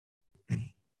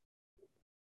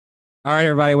All right,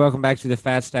 everybody, welcome back to the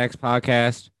Fat Stacks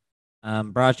podcast.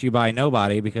 Brought to you by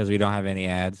nobody because we don't have any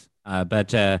ads.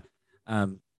 But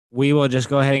um, we will just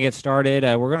go ahead and get started.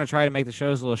 We're going to try to make the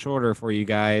shows a little shorter for you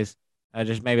guys,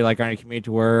 just maybe like on your commute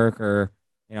to work or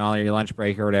on your lunch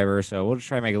break or whatever. So we'll just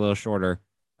try to make it a little shorter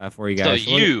for you So guys.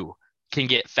 So you can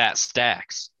get fat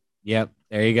stacks. yep,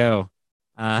 there you go.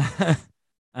 Uh,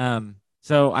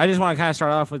 so I just want to kind of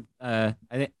start off with I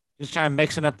think just kind of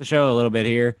mixing up the show a little bit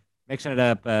here, mixing it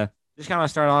up. Just kind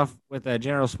of start off with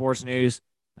general sports news.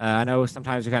 I know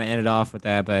sometimes we kind of end it off with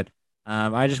that, but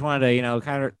I just wanted to,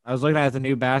 kind of. I was looking at the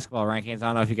new basketball rankings. I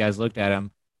don't know if you guys looked at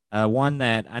them. One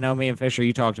that I know me and Fisher,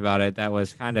 you talked about it. That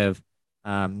was kind of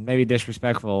maybe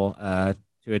disrespectful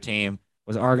to a team.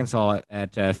 Was Arkansas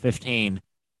at 15?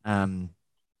 Um,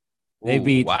 they Ooh,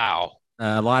 beat wow.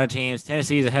 a lot of teams.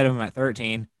 Tennessee's ahead of them at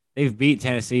 13. They've beat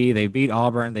Tennessee. They beat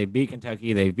Auburn. They beat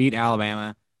Kentucky. They beat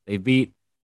Alabama. They beat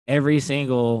every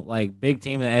single like big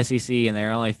team in the SEC, and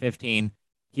they're only 15.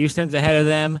 Houston's ahead of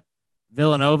them.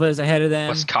 Villanova's ahead of them.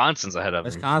 Wisconsin's ahead of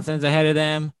them. Wisconsin's ahead of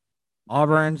them.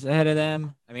 Auburn's ahead of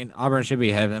them. I mean, Auburn should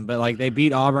be ahead of them, but like they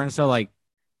beat Auburn, so like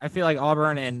I feel like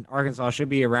Auburn and Arkansas should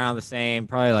be around the same,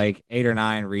 probably like 8 or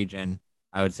 9 region.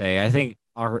 I would say. I think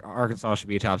Arkansas should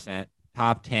be top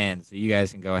 10. So you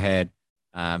guys can go ahead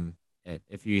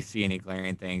if you see any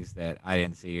glaring things that I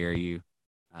didn't see or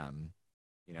um,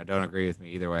 don't agree with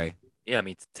me either way. Yeah, I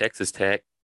mean Texas Tech,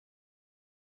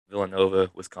 Villanova,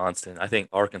 Wisconsin. I think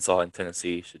Arkansas and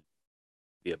Tennessee should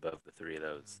be above the three of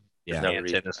those. There's Yeah, no Yeah,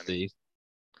 reason. I mean, Tennessee.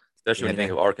 especially yeah, I when you think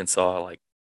think of Arkansas, like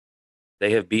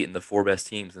they have beaten the four best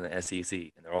teams in the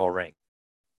SEC, and they're all ranked.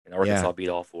 And yeah, Arkansas beat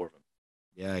all four of them.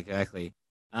 yeah, exactly.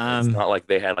 And it's Um, not like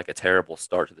they had like a terrible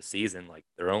start to the season. Like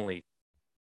they've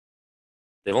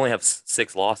only have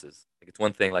 6 losses. Like it's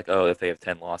one thing like, oh, if they have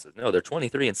 10 losses. No, they're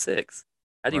 23-6.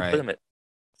 How do you put right. them at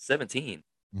 17?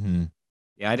 hmm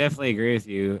Yeah, I definitely agree with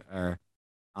you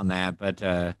on that, but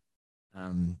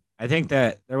I think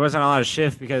that there wasn't a lot of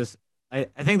shift because I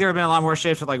think there have been a lot more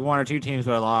shifts with like 1 or 2 teams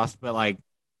who have lost, but like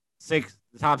the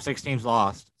top 6 teams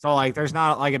lost. So like there's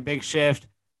not like a big shift.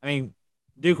 I mean,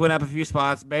 Duke went up a few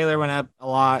spots, Baylor went up a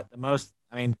lot. The most,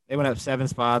 I mean, they went up 7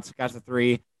 spots, got to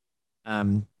three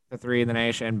in the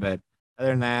nation. But other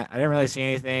than that, I didn't really see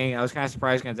anything. I was kind of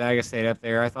surprised Gonzaga stayed up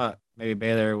there. I thought maybe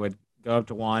Baylor would go up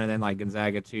to 1 and then like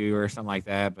Gonzaga 2 or something like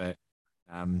that, but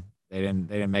they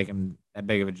didn't make them that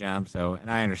big of a jump. So, and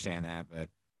I understand that, but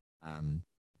um,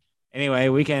 anyway,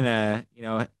 we can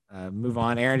move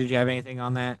on. Aaron, did you have anything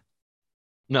on that?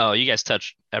 No, you guys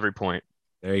touched every point.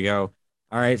 There you go.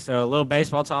 All right, so a little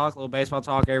baseball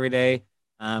talk every day.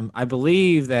 I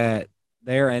believe that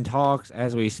they're in talks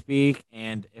as we speak,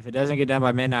 and if it doesn't get done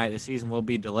by midnight, the season will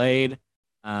be delayed.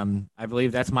 I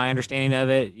believe that's my understanding of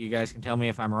it. You guys can tell me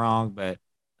if I'm wrong, but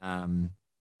um,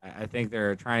 I think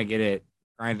they're trying to get it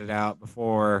grinded out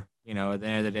before at the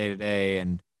end of the day today.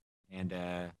 And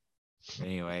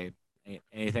anyway,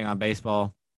 anything on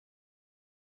baseball?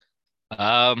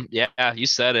 Yeah, you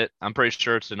said it. I'm pretty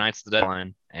sure tonight's the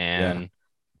deadline, Yeah, and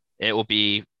it will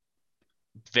be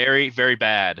very, very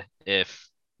bad if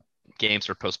games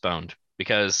are postponed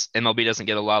because MLB doesn't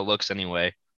get a lot of looks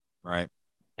anyway, right.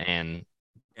 and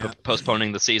Yeah,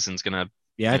 postponing the season's gonna,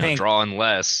 yeah. I think draw in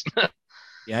less,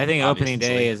 Yeah, I think opening day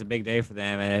obviously. is a big day for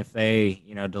them, and if they,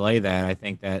 delay that, I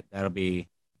think that that'll be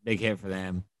a big hit for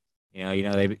them.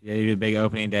 They do a big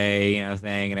opening day,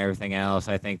 thing and everything else.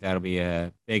 I think that'll be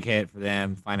a big hit for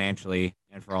them financially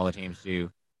and for all the teams too.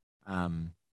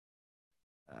 Um,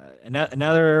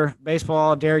 another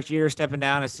baseball, Derek Jeter stepping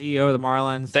down as CEO of the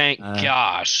Marlins. Thank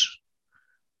gosh.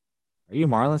 Are you a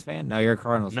Marlins fan? No, you're a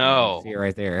Cardinals fan. I see it No.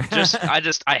 right there.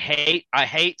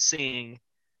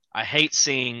 I hate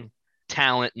seeing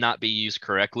talent not be used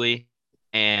correctly.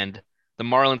 And the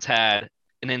Marlins had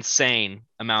an insane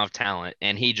amount of talent,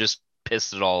 and he just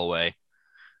pissed it all away.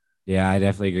 Yeah, I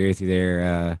definitely agree with you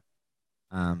there.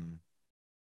 Um,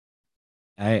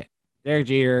 I Derek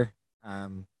Jeter.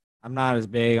 I'm not as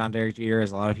big on Derek Jeter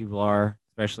as a lot of people are,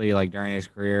 especially like during his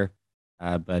career.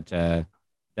 But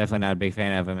definitely not a big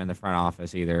fan of him in the front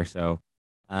office either. So,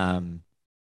 um,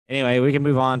 anyway, we can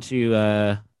move on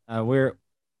to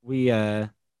we kind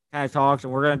of talked,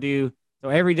 and we're gonna do so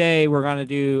every day. We're gonna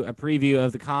do a preview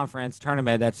of the conference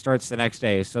tournament that starts the next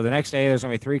day. So the next day, there's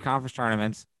gonna be 3 conference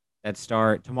tournaments that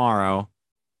start tomorrow,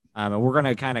 and we're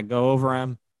gonna kind of go over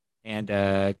them and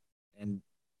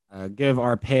give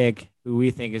our pick who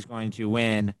we think is going to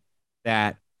win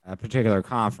that particular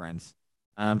conference.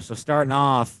 So starting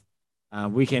off,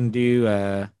 we can do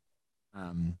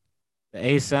um, the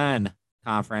A Sun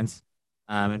conference.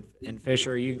 And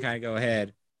Fisher, you can kind of go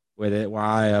ahead with it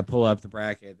while I pull up the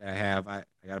bracket that I have. I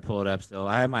got to pull it up still.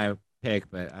 I have my pick,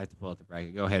 but I have to pull up the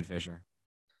bracket. Go ahead, Fisher.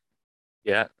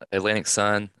 Yeah, Atlantic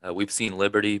Sun. We've seen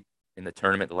Liberty in the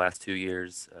tournament the last 2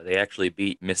 years. They actually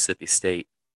beat Mississippi State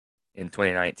in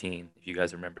 2019, if you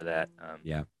guys remember that,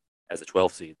 Yeah. as a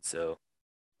 12 seed. So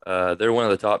they're one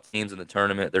of the top teams in the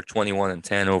tournament. They're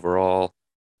 21-10 overall.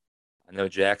 I know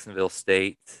Jacksonville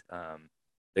State.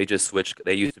 They just switched.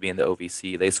 They used to be in the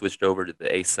OVC. They switched over to the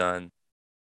ASUN.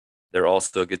 They're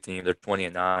also a good team. They're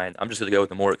 20-9. I'm just going to go with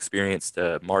the more experienced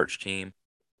March team.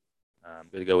 I'm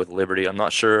going to go with Liberty. I'm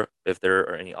not sure if there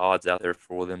are any odds out there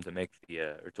for them to make the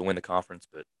or to win the conference,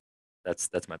 but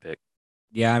that's my pick.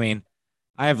 Yeah, I mean,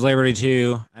 I have Liberty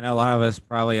too. I know a lot of us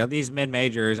probably these mid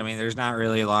majors. I mean, there's not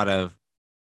really a lot of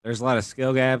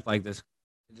skill gap like this.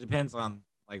 It depends on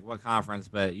like what conference,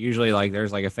 but usually like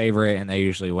there's like a favorite and they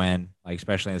usually win. Like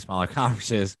especially in the smaller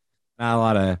conferences, not a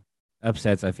lot of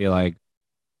upsets. I feel like,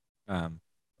 but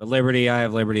Liberty, I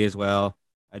have Liberty as well.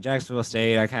 Jacksonville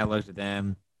State, I kind of looked at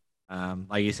them.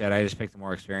 Like you said, I just picked the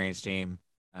more experienced team.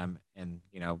 And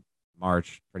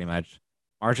March pretty much.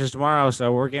 March is tomorrow,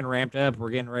 so we're getting ramped up. We're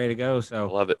getting ready to go. I So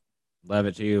love it. love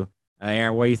it too.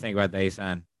 Aaron, what do you think about the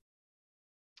ASUN?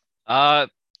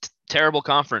 Terrible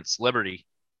conference, Liberty.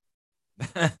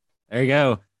 There you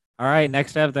go. All right,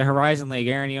 next up, the Horizon League.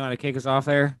 Aaron, you want to kick us off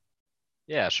there?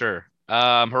 Yeah, sure.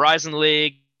 Horizon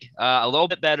League, a little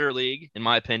bit better league in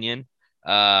my opinion.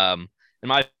 In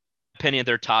my opinion,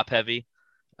 they're top heavy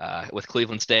with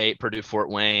Cleveland State, Purdue, Fort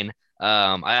Wayne.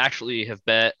 I actually have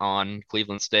bet on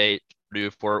Cleveland State,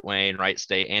 Purdue, Fort Wayne, Wright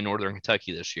State, and Northern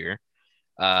Kentucky this year.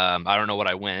 I don't know what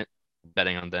I went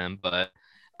betting on them, but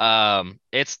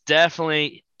it's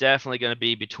definitely going to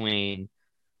be between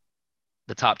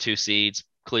the top two seeds,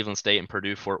 Cleveland State and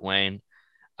Purdue, Fort Wayne.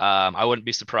 I wouldn't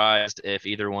be surprised if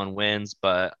either one wins,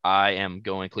 but I am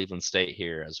going Cleveland State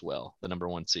here as well, the number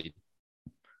one seed.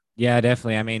 Yeah,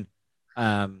 definitely. I mean,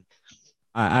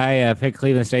 I picked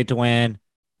Cleveland State to win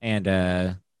and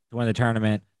to win the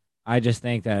tournament. I just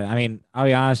think that I'll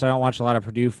be honest, I don't watch a lot of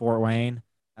Purdue Fort Wayne,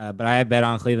 but I bet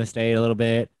on Cleveland State a little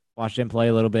bit, watched them play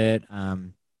a little bit.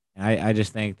 And I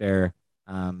just think they're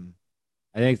a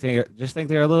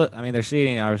little. I mean, their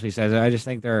seeding obviously says it. I just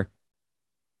think they're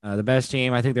the best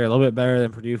team. I think they're a little bit better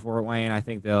than Purdue Fort Wayne. I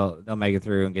think they'll make it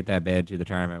through and get that bid to the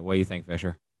tournament. What do you think,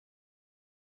 Fisher?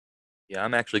 Yeah,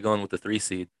 I'm actually going with the 3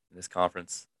 seed in this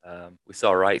conference. We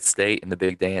saw Wright State in the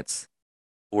big dance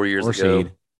 4 years Four ago.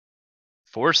 seed.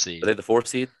 4 seed. Are they the 4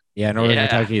 seed? Yeah, Northern Yeah,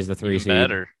 Kentucky is the 3 even seed.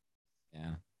 better.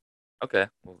 Yeah. Okay,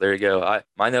 well there you go.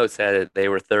 My notes had it they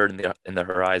were third in the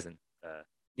Horizon.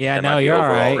 Yeah, that no, might be you're all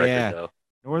overall right. record Yeah. though.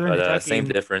 Northern But Kentucky. same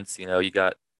difference. You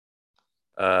got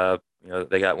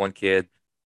they got one kid.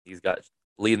 He's got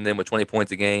leading them with 20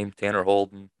 points a game. Tanner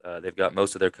Holden. They've got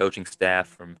most of their coaching staff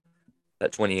from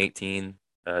that 2018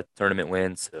 tournament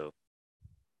win. So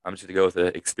I'm just gonna go with the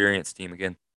experienced team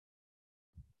again.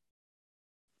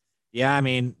 Yeah, I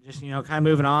mean, just kind of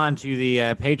moving on to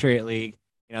the Patriot League.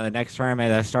 The next tournament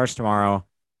that starts tomorrow.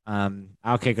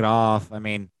 I'll kick it off. I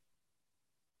mean,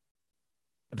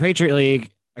 the Patriot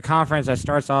League, a conference that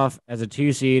starts off as a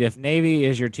 2 seed. If Navy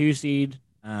is your 2 seed,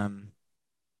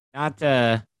 not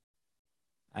I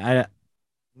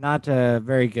not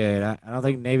very good. I don't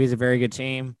think Navy's a very good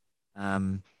team.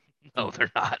 No,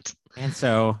 they're not. And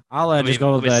so I'll Let just me-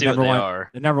 go let with me the see what number they one, are.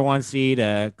 the number 1 seed,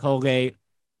 Colgate.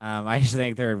 I just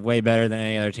think they're way better than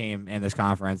any other team in this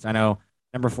conference. I know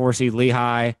number 4 seed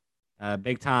Lehigh,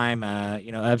 big time,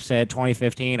 upset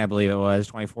 2015, I believe it was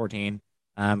 2014,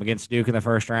 against Duke in the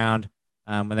first round,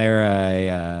 when they were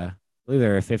I believe they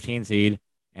were a 15 seed,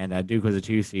 and Duke was a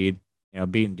 2 seed.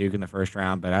 Beating Duke in the first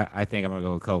round, but I think I'm gonna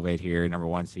go with Colgate here, number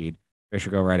 1 seed. Fisher,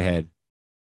 go right ahead.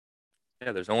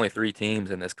 Yeah, there's only 3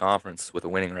 teams in this conference with a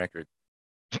winning record.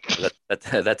 So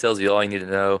that tells you all you need to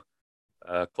know.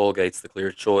 Colgate's the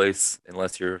clear choice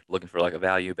unless you're looking for like a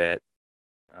value bet.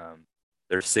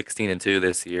 They're 16-2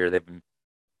 this year. They've been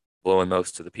blowing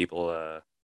most of the people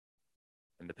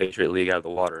in the Patriot League out of the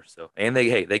water. So, and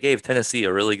they gave Tennessee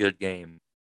a really good game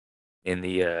in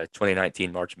the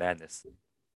 2019 March Madness.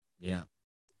 Yeah,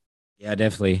 yeah,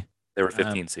 definitely. They were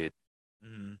 15 seed.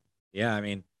 Mhm. Yeah, I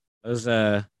mean, those.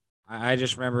 I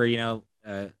just remember,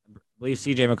 I believe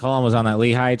C.J. McCollum was on that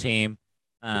Lehigh team,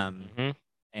 Mhm.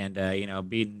 and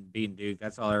beating Duke.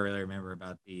 That's all I really remember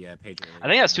about the Patriot League. I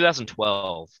think that's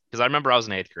 2012 because I remember I was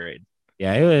in 8th grade.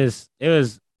 Yeah, it was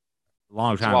a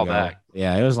long It's a time while ago. back.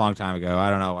 Yeah, it was a long time ago. I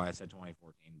don't know why I said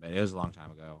 2014, but it was a long time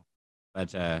ago.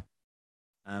 But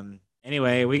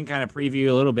anyway, we can kind of preview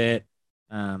a little bit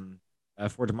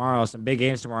for tomorrow. Some big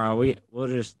games tomorrow. We'll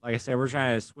just, like I said, we're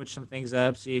trying to switch some things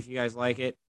up, see if you guys like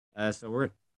it. So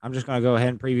I'm just gonna go ahead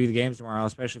and preview the games tomorrow,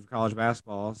 especially for college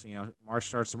basketball. So, March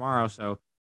starts tomorrow, so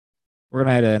we're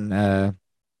gonna head and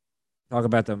talk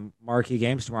about the marquee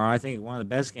games tomorrow. I think one of the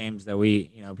best games that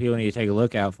people need to take a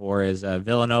look out for is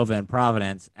Villanova and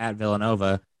Providence at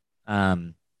Villanova.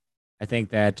 Um, I think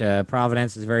that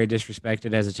Providence is very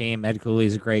disrespected as a team. Ed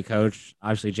Cooley's a great coach.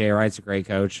 Obviously, Jay Wright's a great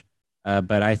coach.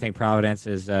 But I think Providence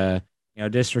is,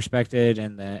 disrespected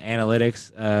in the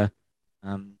analytics.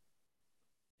 Um,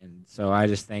 and so I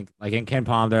just think, like in Ken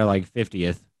Palm, they're like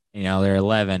 50th. They're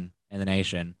 11 in the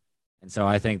nation. And so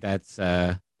I think that's,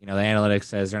 the analytics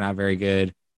says they're not very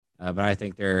good. But I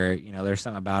think there's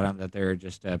something about them that they're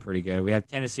just pretty good. We have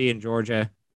Tennessee and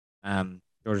Georgia.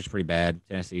 Georgia's pretty bad.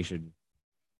 Tennessee should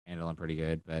handle them pretty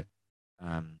good. But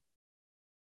um,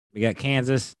 we got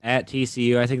Kansas at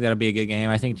TCU. I think that'll be a good game.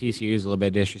 I think TCU is a little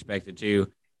bit disrespected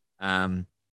too. Um,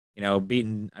 I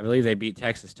believe they beat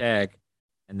Texas Tech,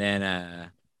 and then I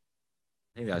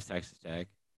think that was Texas Tech.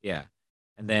 Yeah,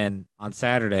 and then on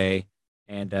Saturday,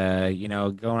 and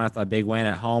going off a big win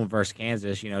at home versus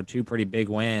Kansas. Two pretty big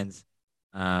wins.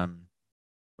 For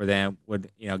them would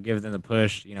give them the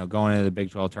push. Going into the Big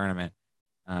 12 tournament.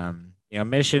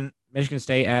 Michigan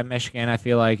State at Michigan, I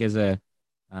feel like is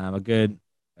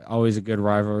always a good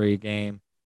rivalry game.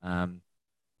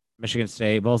 Michigan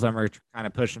State, both of them are kind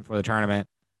of pushing for the tournament.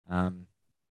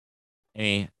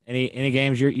 Any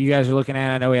games you guys are looking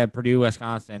at? I know we had Purdue,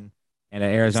 Wisconsin, and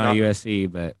Arizona,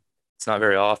 USC, but it's not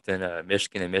very often.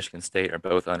 Michigan and Michigan State are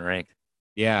both unranked.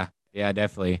 Yeah,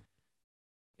 definitely.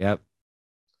 Yep.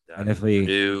 And definitely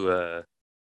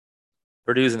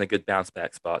Purdue's in a good bounce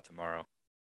back spot tomorrow.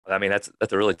 I mean, that's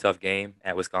a really tough game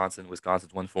at Wisconsin.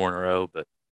 Wisconsin's won 4 in a row, but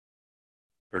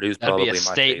Purdue's That'd probably be a my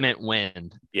statement favorite.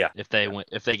 win. Yeah. If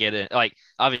they get in, like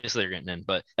obviously they're getting in,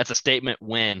 but that's a statement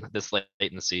win this late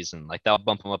in the season. Like that'll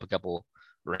bump them up a couple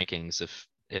rankings if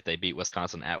they beat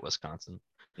Wisconsin at Wisconsin.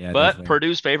 Yeah, but definitely.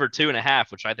 Purdue's favored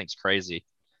 2.5, which I think is crazy.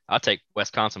 I'll take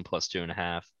Wisconsin plus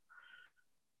 2.5.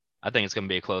 I think it's going to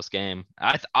be a close game.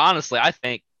 Honestly, I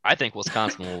think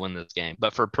Wisconsin will win this game,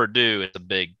 but for Purdue, it's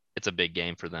a big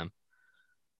game for them.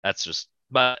 That's just,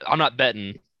 but I'm not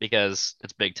betting because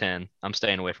it's Big Ten. I'm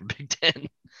staying away from Big Ten.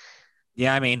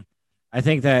 Yeah, I mean, I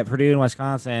think that Purdue and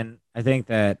Wisconsin. I think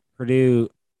that Purdue.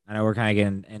 I know we're kind of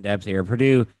getting in depth here.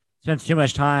 Purdue spends too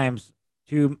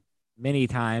many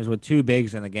times with two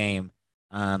bigs in the game.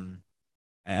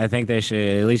 I think they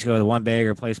should at least go with one big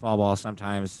or play small ball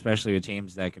sometimes, especially with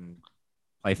teams that can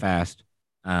play fast.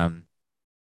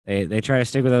 They try to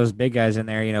stick with those big guys in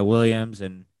there, Williams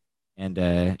and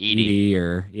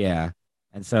Edey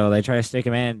and so they try to stick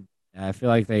them in. I feel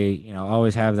like they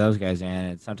always have those guys in,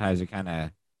 and sometimes it kind of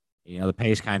the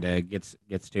pace kind of gets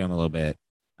to them a little bit.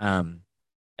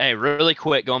 Hey, really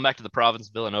quick, going back to the Providence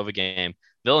Villanova game.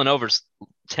 Villanova's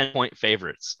 10-point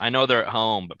favorites. I know they're at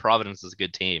home, but Providence is a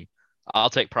good team. I'll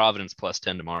take Providence plus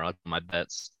 10 tomorrow. That's my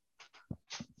bets.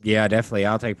 Yeah, definitely.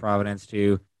 I'll take Providence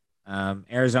too.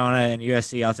 Arizona and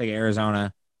USC, I'll take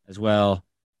Arizona as well.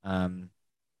 I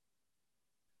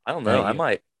don't know.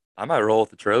 I might roll with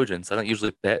the Trojans. I don't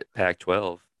usually bet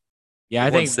Pac-12. Yeah,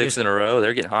 They've won 6 in a row.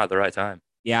 They're getting hot at the right time.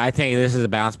 Yeah, I think this is a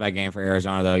bounce back game for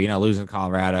Arizona, though. Losing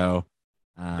Colorado.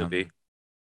 Could be.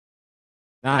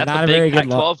 Not a very big good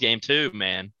Pac-12 game too,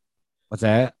 man. What's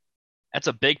that? That's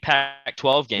a big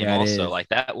Pac-12 game also. Is. Like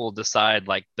that will decide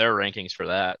like their rankings for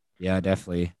that. Yeah,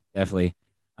 definitely.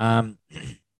 Aaron,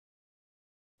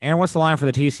 what's the line for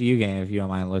the TCU game if you don't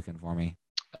mind looking for me?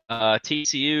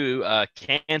 TCU,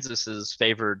 Kansas is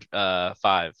favored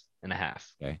 5.5.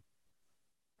 Okay.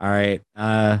 All right.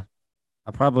 I'll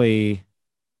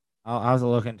have to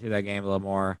look into that game a little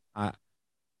more.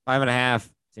 5.5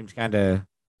 seems kind of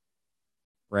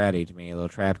bratty to me, a little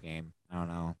trap game. I don't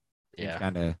know. Seems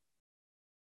kind of.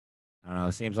 I don't know.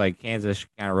 It seems like Kansas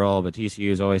kind of roll, but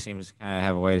TCU always seems to kind of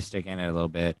have a way to stick in it a little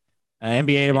bit.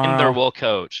 NBA tomorrow. And they're well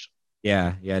coached.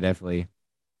 Yeah, definitely.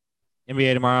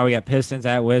 NBA tomorrow, we got Pistons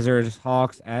at Wizards,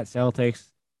 Hawks at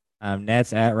Celtics,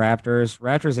 Nets at Raptors.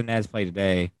 Raptors and Nets play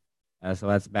today, so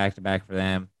that's back-to-back for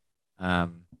them.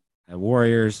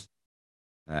 Warriors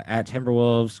at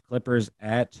Timberwolves, Clippers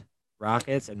at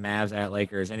Rockets, and Mavs at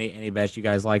Lakers. Any bets you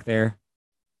guys like there?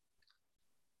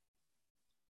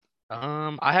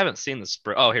 I haven't seen the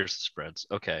spread. Oh, here's the spreads.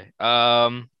 Okay.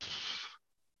 Not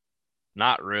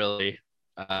really.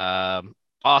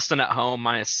 Boston at home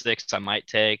 -6. I might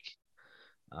take.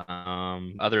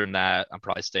 Other than that, I'm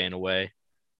probably staying away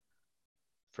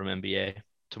from NBA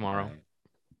tomorrow. Right.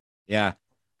 Yeah,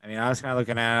 I mean, I was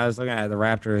looking at the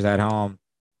Raptors at home,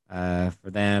 for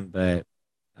them, but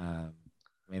I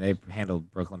mean, they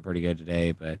handled Brooklyn pretty good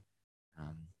today, but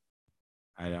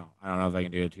I don't know if I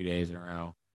can do it 2 days in a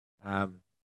row.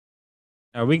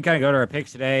 We can kind of go to our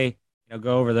picks today.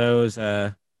 Go over those.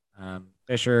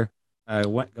 Fisher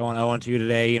going 0-2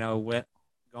 today. Going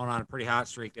on a pretty hot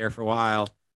streak there for a while.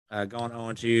 Going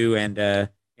 0-2, and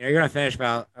you're going to finish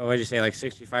about what did you say, like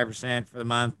 65% for the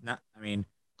month?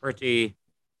 Pretty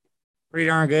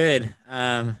darn good.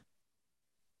 Like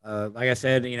I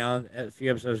said, a few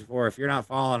episodes before, if you're not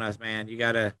following us, man,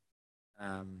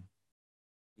 um,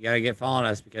 you gotta get following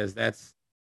us because that's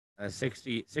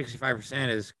 65%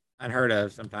 is unheard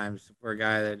of sometimes for a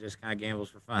guy that just kind of gambles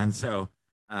for fun. So,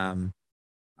 um,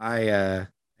 Aaron,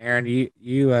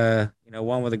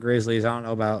 won with the Grizzlies. I don't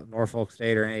know about Norfolk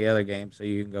State or any other game, so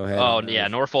you can go ahead Oh on yeah,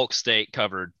 those. Norfolk State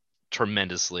covered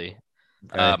tremendously.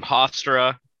 Okay.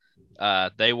 Hofstra,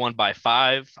 they won by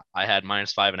 5. I had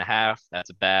 -5.5. That's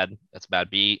a bad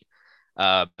beat.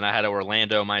 And I had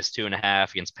Orlando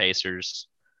 -2.5 against Pacers.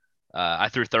 I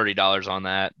threw $30 on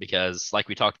that because, like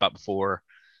we talked about before,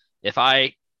 if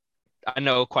I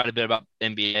know quite a bit about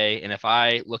NBA, and if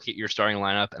I look at your starting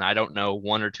lineup and I don't know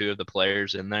one or two of the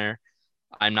players in there,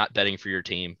 I'm not betting for your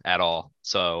team at all.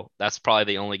 So that's probably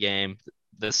the only game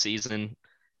this season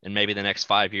and maybe the next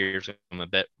 5 years I'm a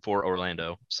bet for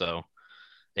Orlando. So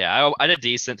yeah, I did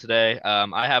decent today.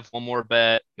 I have one more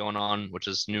bet going on, which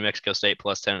is New Mexico State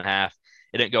 +10.5.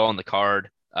 It didn't go on the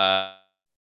card.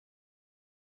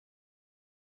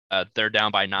 They're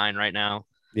down by 9 right now.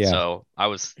 Yeah. So I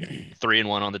was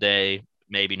 3-1 on the day.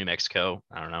 Maybe New Mexico.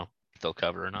 I don't know if they'll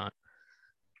cover or not.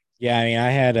 Yeah, I mean, I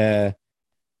had a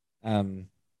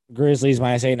Grizzlies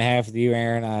 -8.5 with you,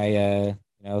 Aaron. I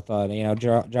thought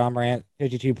John Morant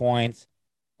 52 points.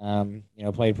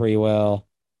 Played pretty well.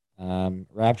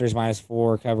 Raptors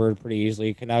 -4 covered pretty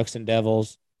easily. Canucks and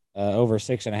Devils over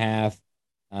 6.5.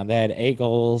 They had 8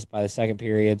 goals by the second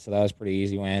period, so that was pretty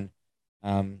easy win.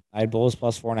 I had Bulls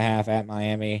 +4.5 at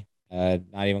Miami.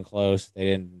 Not even close.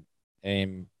 They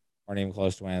weren't even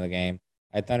close to winning the game.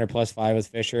 I had Thunder +5 with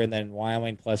Fisher, and then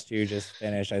Wyoming +2 just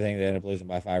finished. I think they ended up losing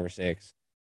by 5 or 6.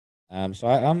 So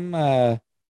I'm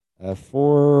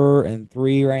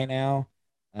 4-3 right now.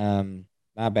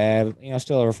 Not bad.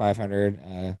 Still over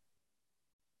 500.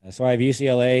 So I have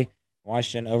UCLA,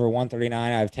 Washington over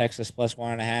 139. I have Texas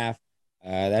 +1.5.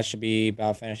 That should be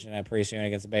about finishing up pretty soon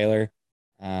against Baylor.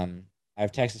 I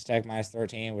have Texas Tech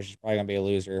 -13, which is probably gonna be a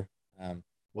loser.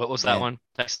 What was that Then one?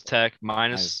 Texas Tech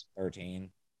minus.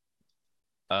 -13.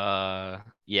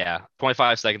 Yeah,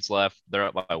 25 seconds left. They're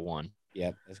up by 1.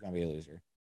 Yep, it's gonna be a loser.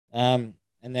 And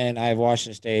then I have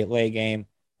Washington State late game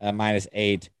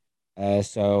 -8.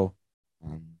 So,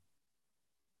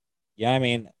 yeah, I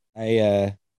mean,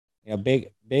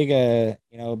 big,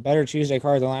 better Tuesday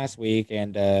card than last week,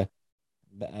 and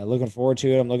looking forward to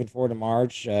it. I'm looking forward to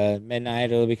March.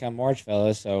 Midnight it'll become March,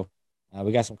 fellas. So,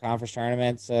 we got some conference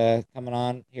tournaments coming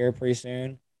on here pretty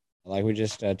soon, like we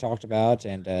just talked about,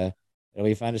 and it'll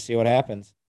be fun to see what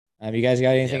happens. You guys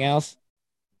got anything Yeah. else?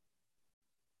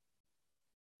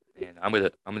 And I'm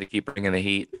gonna keep bringing the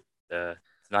heat.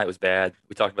 Tonight was bad.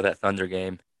 We talked about that Thunder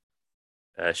game.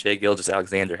 Shea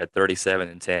Gilgeous-Alexander had 37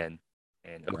 and 10,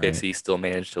 and OKC still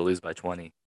managed to lose by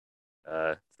 20.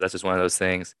 So that's just one of those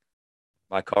things.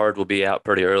 My card will be out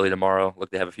pretty early tomorrow.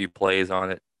 Look to have a few plays on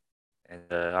it,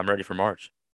 and I'm ready for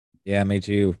March. Yeah, me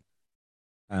too.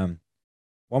 One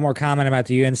more comment about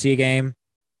the UNC game.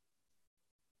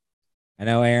 I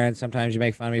know, Aaron, sometimes you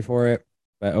make fun of me for it,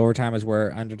 but overtime is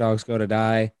where underdogs go to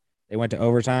die. They went to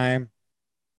overtime.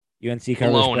 UNC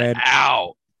covered the Blown spread.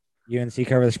 out. UNC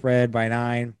covered the spread by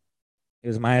 9. It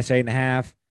was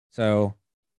 -8.5. So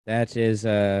that is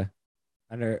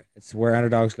it's where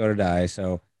underdogs go to die.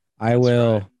 So That's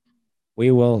right.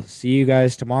 we will see you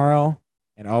guys tomorrow,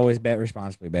 and always bet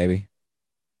responsibly, baby.